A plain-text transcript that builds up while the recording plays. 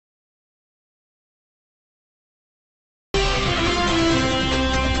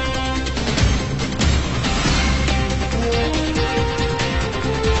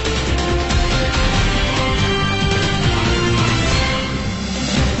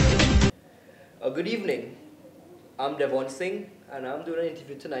Good evening. I'm Devon Singh, and I'm doing an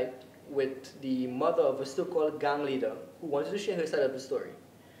interview tonight with the mother of a so-called gang leader who wanted to share her side of the story.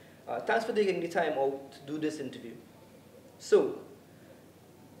 Thanks for taking the time out to do this interview. So,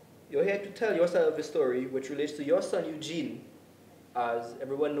 you're here to tell your side of the story, which relates to your son Eugene. As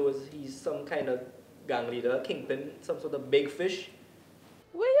everyone knows, he's some kind of gang leader, kingpin, some sort of big fish.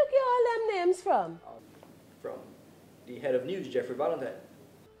 Where you get all them names from? From the head of news, Jeffrey Valentine.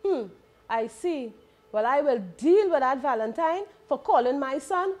 I see. Well, I will deal with that Valentine for calling my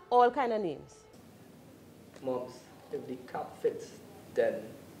son all kind of names. Moms, if the cap fits, then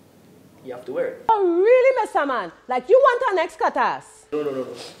you have to wear it. Oh, really, Mr. Man? Like you want an ex-cutters? No. No,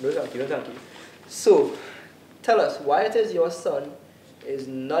 thank you, no, thank you. So, tell us why it is your son is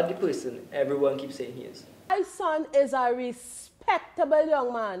not the person everyone keeps saying he is. My son is a respectable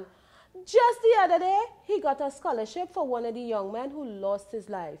young man. Just the other day, he got a scholarship for one of the young men who lost his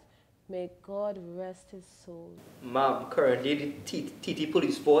life. May God rest his soul. Ma'am, currently the TT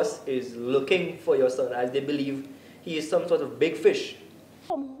police force is looking for your son as they believe he is some sort of big fish.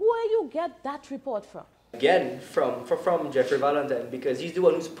 From where you get that report from? Again, from Jeffrey Valentine, because he's the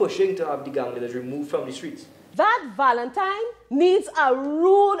one who's pushing to have the gang leaders removed from the streets. That Valentine needs a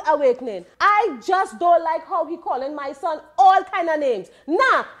rude awakening. I just don't like how he calling my son all kind of names.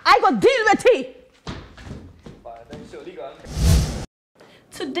 Nah, I go deal with he.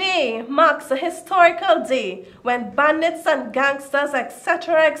 Today marks a historical day when bandits and gangsters,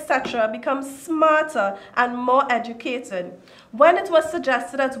 etc., become smarter and more educated. When it was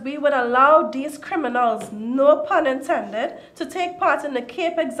suggested that we would allow these criminals, no pun intended, to take part in the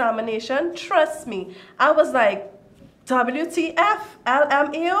CAPE examination, trust me, I was like, WTF,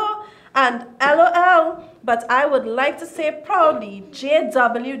 LMAO, and LOL. But I would like to say proudly,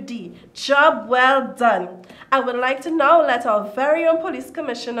 JWD, job well done. I would like to now let our very own police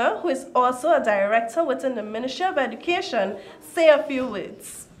commissioner, who is also a director within the Ministry of Education, say a few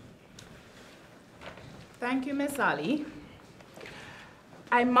words. Thank you, Miss Ali.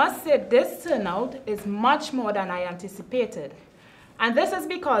 I must say this turnout is much more than I anticipated. And this is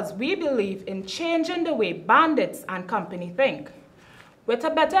because we believe in changing the way bandits and company think. With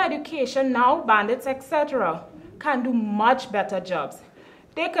a better education now, bandits, etc., can do much better jobs.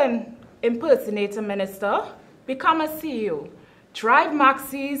 They can impersonate a minister, become a CEO, drive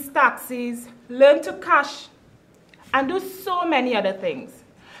maxis, taxis, learn to cash, and do so many other things.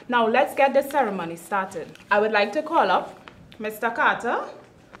 Now let's get the ceremony started. I would like to call up Mr. Carter.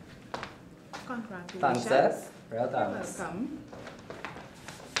 Congratulations. Thanks, sir. Real thanks. Welcome.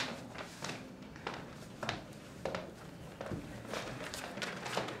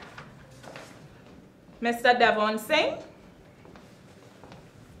 Mr. Devon Singh.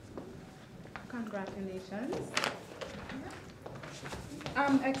 Congratulations.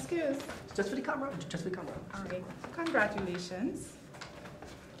 Excuse. Just for the camera, just for the camera. All right. Congratulations.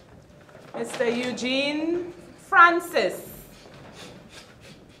 Mr. Eugene Francis.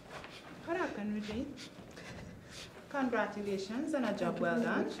 What happened, Eugene? Congratulations on a job well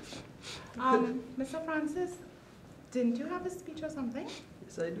done. Mr. Francis, didn't you have a speech or something?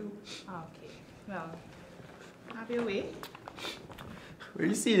 Yes, I do. Okay. Well, have your way. What are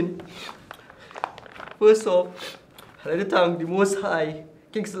you seeing? First off, I'd like to thank the Most High,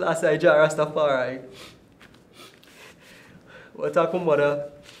 King Selassie Jah Rastafari. I want to thank my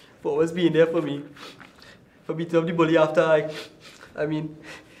mother for always being there for me, for beating up the bully after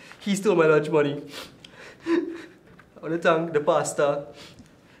he stole my lunch money. I want to thank the pastor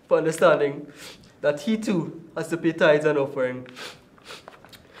for understanding that he too has to pay tithes and offering.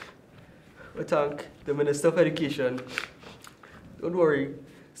 I want to thank the Minister of Education. Don't worry,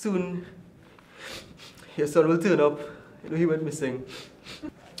 soon your son will turn up. You know he went missing.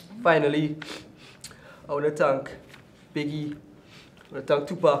 Finally, I want to thank Biggie. I want to thank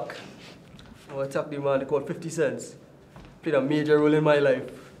Tupac. I want to thank the man they called 50 Cents. Played a major role in my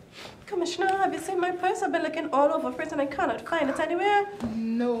life. Commissioner, have you seen my purse? I've been looking all over for it and I cannot find it anywhere.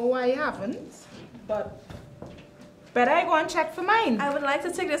 No, I haven't. But I go and check for mine. I would like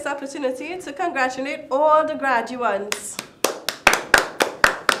to take this opportunity to congratulate all the graduates.